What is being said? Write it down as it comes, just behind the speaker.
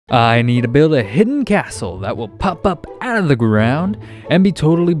I need to build a hidden castle that will pop up out of the ground and be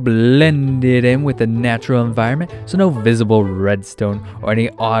totally blended in with the natural environment, so no visible redstone or any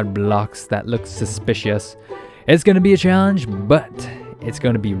odd blocks that look suspicious. It's gonna be a challenge, but it's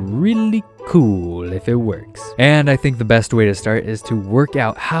gonna be really cool if it works. And I think the best way to start is to work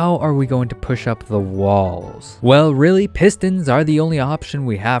out how are we going to push up the walls. Well, really, pistons are the only option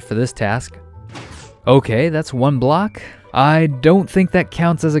we have for this task. Okay, that's one block. I don't think that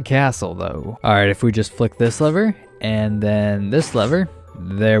counts as a castle though. Alright, if we just flick this lever and then this lever,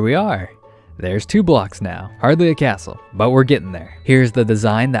 there we are. There's 2 blocks now. Hardly a castle, but we're getting there. Here's the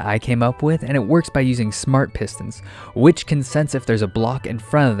design that I came up with, and it works by using smart pistons, which can sense if there's a block in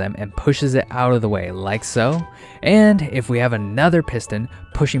front of them and pushes it out of the way, like so. And if we have another piston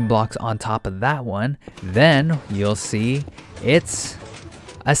pushing blocks on top of that one, then you'll see it's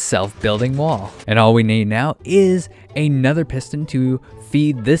a self-building wall. And all we need now is another piston to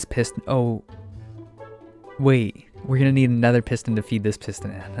feed this piston. Oh, wait. We're gonna need another piston to feed this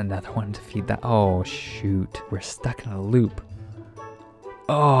piston and another one to feed that. Oh, shoot. We're stuck in a loop.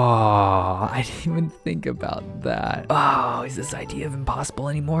 Oh, I didn't even think about that. Oh, is this idea even possible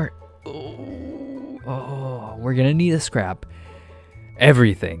anymore? Oh, we're gonna need to scrap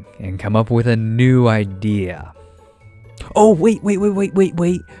everything and come up with a new idea. Oh, wait.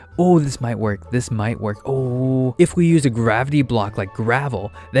 Oh, this might work. Oh, if we use a gravity block like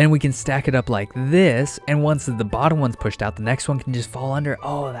gravel, then we can stack it up like this. And once the bottom one's pushed out, the next one can just fall under.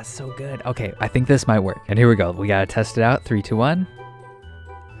 Oh, that's so good. Okay, I think this might work. And here we go. We gotta test it out. 3, 2, 1.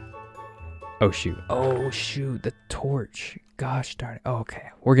 Oh, shoot. The torch. Gosh darn it. Okay,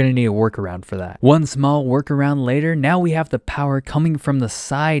 we're gonna need a workaround for that. One small workaround later, now we have the power coming from the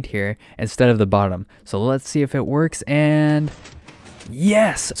side here instead of the bottom. So let's see if it works, and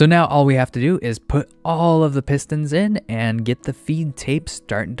yes! So now all we have to do is put all of the pistons in and get the feed tape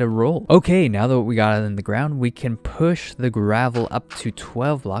starting to roll. Okay, now that we got it in the ground, we can push the gravel up to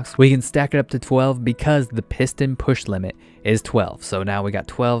 12 blocks. We can stack it up to 12 because the piston push limit is 12. So now we got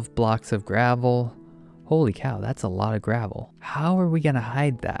 12 blocks of gravel. Holy cow, that's a lot of gravel. How are we gonna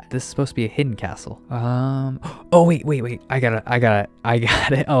hide that? This is supposed to be a hidden castle. Oh, wait. I got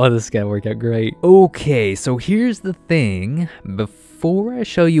it. Oh, this is gonna work out great. Okay, so here's the thing. Before I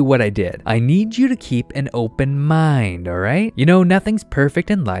show you what I did, I need you to keep an open mind, all right? You know, nothing's perfect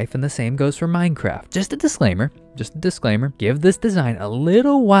in life, and the same goes for Minecraft. Just a disclaimer. Give this design a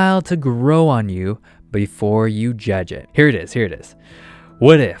little while to grow on you before you judge it. Here it is.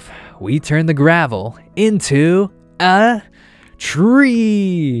 What if we turn the gravel into a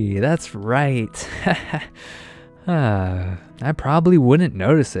tree? That's right. I probably wouldn't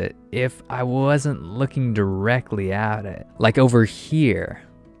notice it if I wasn't looking directly at it. Like over here.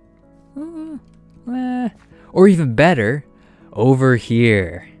 Or even better, over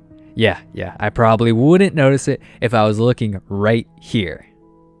here. Yeah, I probably wouldn't notice it if I was looking right here.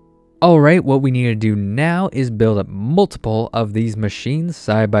 Alright, what we need to do now is build up multiple of these machines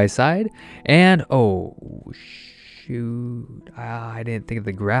side by side. And, oh, shoot. I didn't think of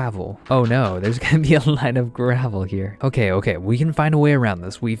the gravel. Oh no, there's gonna be a line of gravel here. Okay, we can find a way around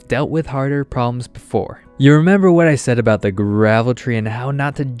this. We've dealt with harder problems before. You remember what I said about the gravel tree and how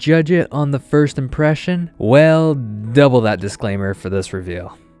not to judge it on the first impression? Well, double that disclaimer for this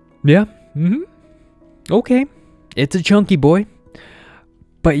reveal. Yeah, okay, it's a chunky boy.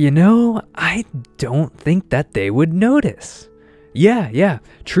 But you know, I don't think that they would notice. Yeah,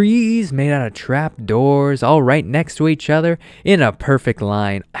 trees made out of trap doors all right next to each other in a perfect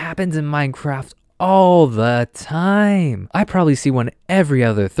line. Happens in Minecraft all the time. I probably see one every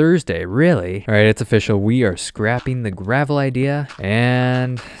other Thursday, really. All right, it's official. We are scrapping the gravel idea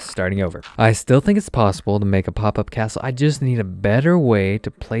and starting over. I still think it's possible to make a pop-up castle. I just need a better way to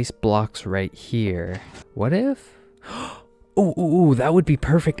place blocks right here. What if? Ooh, that would be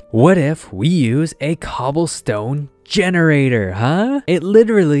perfect. What if we use a cobblestone generator, huh? It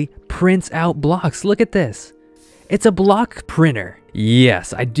literally prints out blocks. Look at this. It's a block printer.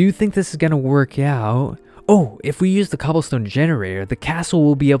 Yes, I do think this is gonna work out. Oh, if we use the cobblestone generator, the castle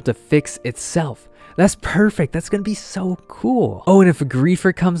will be able to fix itself. That's perfect. That's gonna be so cool. Oh, and if a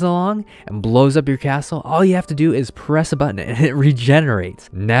griefer comes along and blows up your castle, all you have to do is press a button and it regenerates.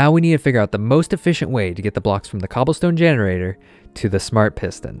 Now we need to figure out the most efficient way to get the blocks from the cobblestone generator to the smart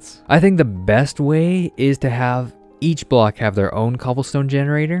pistons. I think the best way is to have each block have their own cobblestone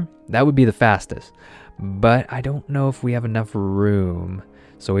generator. That would be the fastest. But I don't know if we have enough room.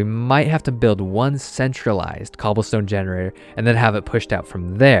 So we might have to build one centralized cobblestone generator and then have it pushed out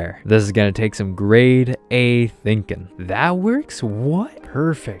from there. This is gonna take some grade A thinking. That works? What?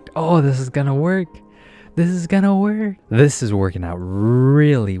 Perfect. Oh, this is gonna work. This is gonna work. This is working out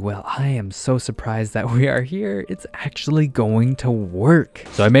really well. I am so surprised that we are here. It's actually going to work.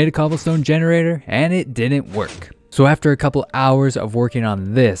 So I made a cobblestone generator and it didn't work. So after a couple hours of working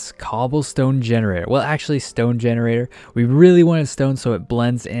on this cobblestone generator, well actually stone generator, we really wanted stone so it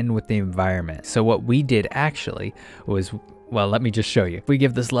blends in with the environment. So what we did actually was, well, let me just show you. If we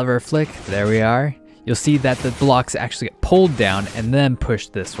give this lever a flick, there we are. You'll see that the blocks actually get pulled down and then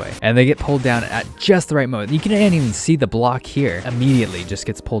pushed this way. And they get pulled down at just the right moment. You can't even see the block here. Immediately just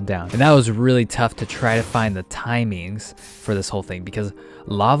gets pulled down. And that was really tough to try to find the timings for this whole thing because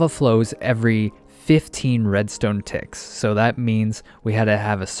lava flows every 15 redstone ticks. So that means we had to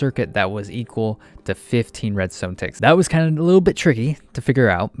have a circuit that was equal to 15 redstone ticks. That was kind of a little bit tricky to figure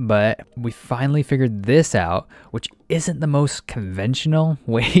out, but we finally figured this out, which isn't the most conventional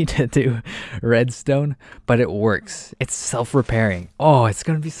way to do redstone, but it works. It's self-repairing. Oh, it's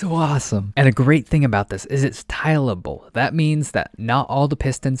gonna be so awesome. And a great thing about this is it's tileable. That means that not all the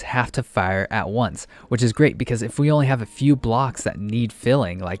pistons have to fire at once, which is great because if we only have a few blocks that need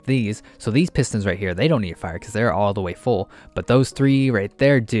filling like these, so these pistons right here, they don't need to fire because they're all the way full, but those three right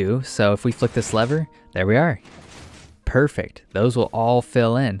there do. So if we flick this lever, there we are. Perfect. Those will all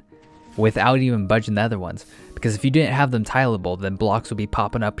fill in without even budging the other ones. Because if you didn't have them tileable, then blocks would be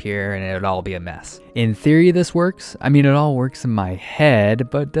popping up here and it would all be a mess. In theory, this works. I mean, it all works in my head,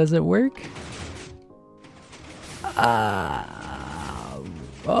 but does it work?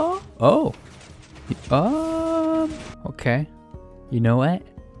 Okay. You know what?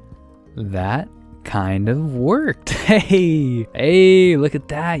 That kind of worked. Hey, look at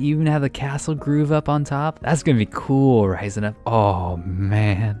that. You even have the castle groove up on top. That's gonna be cool, rising up. Oh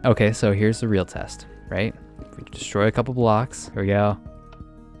man. Okay, so here's the real test, right? If we destroy a couple blocks, here we go.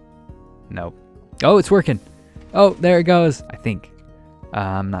 Nope. Oh, it's working. Oh, there it goes. I think.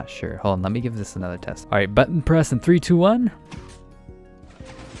 I'm not sure. Hold on, let me give this another test. All right, button press in 3, 2, 1.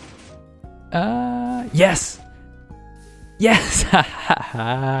 Yes. Yes!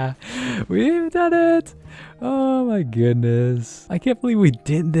 We've done it! Oh my goodness. I can't believe we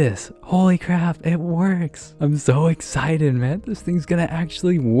did this. Holy crap, it works. I'm so excited, man. This thing's gonna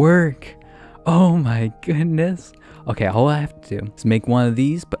actually work. Oh my goodness. Okay, all I have to do is make one of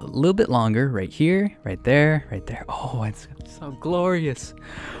these, but a little bit longer. Right here, right there, right there. Oh, it's so glorious.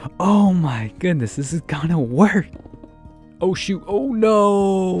 Oh my goodness, this is gonna work. Oh shoot, oh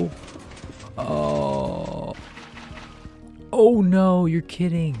no. Oh no, you're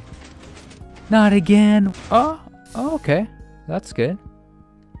kidding. Not again. Oh, okay. That's good.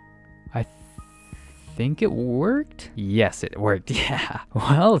 I think it worked. Yes, it worked. Yeah.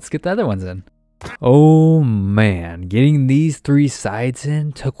 Well, let's get the other ones in. Oh man, getting these 3 sides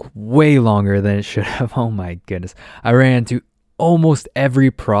in took way longer than it should have. Oh my goodness. I ran into almost every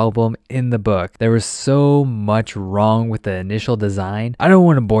problem in the book. There was so much wrong with the initial design. I don't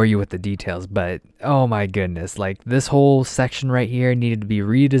want to bore you with the details, but oh my goodness, like this whole section right here needed to be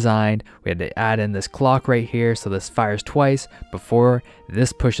redesigned. We had to add in this clock right here so this fires twice before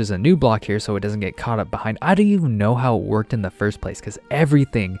this pushes a new block here so it doesn't get caught up behind. I don't even know how it worked in the first place because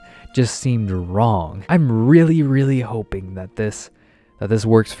everything just seemed wrong. I'm really hoping that this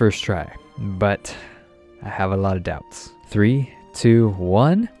works first try, but I have a lot of doubts. 3, 2,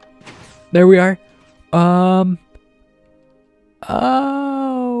 1. There we are. One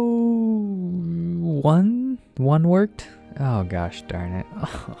worked. Oh gosh darn it.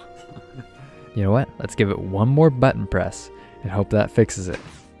 You know what? Let's give it one more button press and hope that fixes it.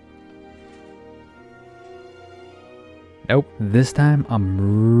 Nope. This time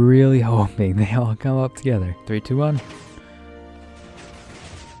I'm really hoping they all come up together. 3, 2, 1.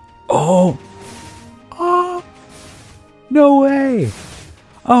 Oh! No way!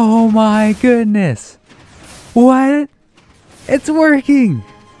 Oh my goodness! What? It's working!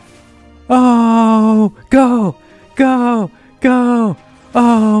 Oh, go! Go! Go!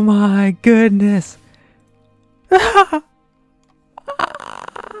 Oh my goodness!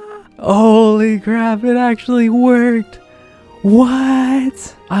 Holy crap, it actually worked!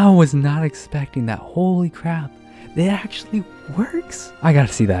 What? I was not expecting that. Holy crap. It actually works. I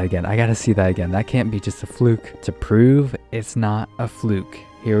gotta see that again. That can't be just a fluke. To prove it's not a fluke.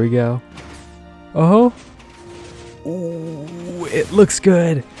 Here we go. Oh. Ooh, it looks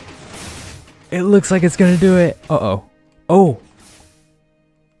good. It looks like it's gonna do it. Uh-oh. Oh.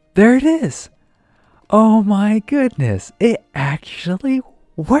 There it is. Oh my goodness. It actually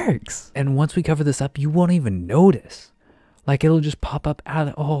works. And once we cover this up, you won't even notice. Like it'll just pop up out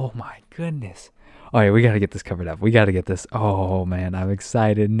of the, oh my goodness. All right, we got to get this covered up. We got to get this. Oh man, I'm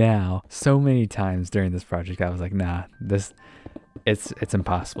excited now. So many times during this project, I was like, nah, it's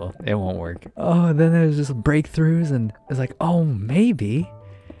impossible. It won't work. Oh, then there's just breakthroughs and it's like, oh, maybe.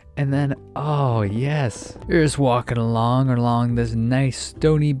 And then, oh yes, you're just walking along this nice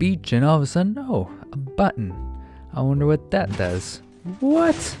stony beach and all of a sudden, oh, a button. I wonder what that does.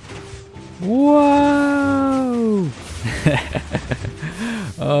 What? Whoa!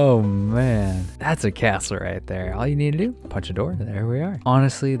 Oh man, that's a castle right there. All you need to do, punch a door, there we are.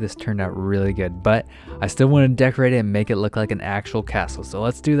 Honestly, this turned out really good, but I still want to decorate it and make it look like an actual castle. So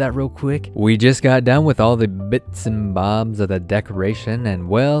let's do that real quick. We just got done with all the bits and bobs of the decoration, and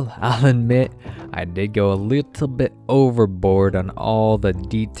well, I'll admit, I did go a little bit overboard on all the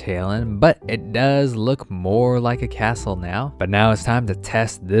detailing, but it does look more like a castle now. But now it's time to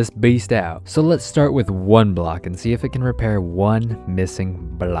test this beast out. So let's start with one block and see if it can repair one missing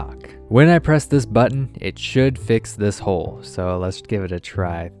block. When I press this button, it should fix this hole. So let's give it a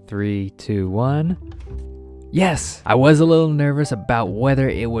try. 3, 2, 1. Yes! I was a little nervous about whether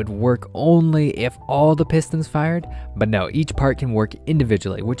it would work only if all the pistons fired, but no, each part can work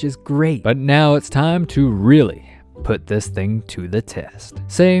individually, which is great. But now it's time to really put this thing to the test.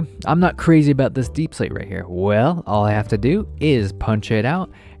 Say, I'm not crazy about this deep slate right here. Well, all I have to do is punch it out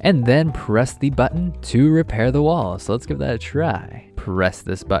and then press the button to repair the wall. So let's give that a try. Press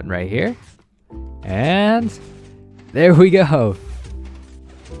this button right here. And there we go.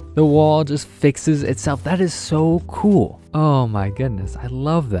 The wall just fixes itself. That is so cool. Oh my goodness, I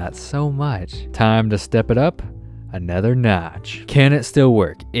love that so much. Time to step it up another notch. Can it still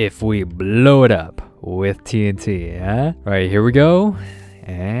work if we blow it up with TNT, huh? All right, here we go.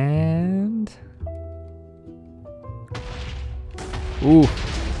 And ooh.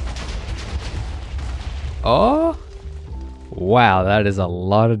 Oh, wow, that is a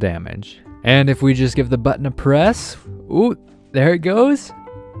lot of damage. And if we just give the button a press, ooh, there it goes.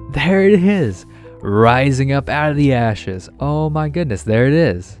 There it is, rising up out of the ashes. Oh my goodness, there it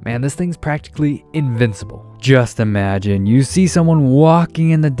is. Man, this thing's practically invincible. Just imagine you see someone walking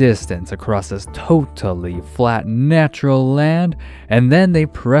in the distance across this totally flat natural land, and then they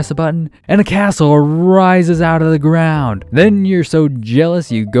press a button and a castle rises out of the ground. Then you're so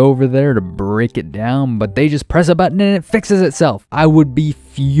jealous you go over there to break it down, but they just press a button and it fixes itself. I would be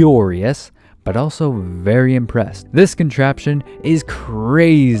furious, but also very impressed. This contraption is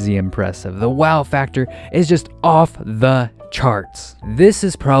crazy impressive. The wow factor is just off the charts. This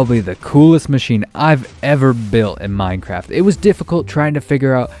is probably the coolest machine I've ever built in Minecraft. It was difficult trying to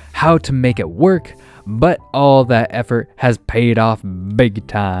figure out how to make it work, but all that effort has paid off big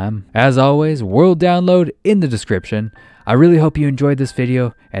time. As always, world download in the description. I really hope you enjoyed this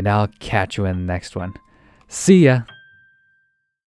video, and I'll catch you in the next one. See ya!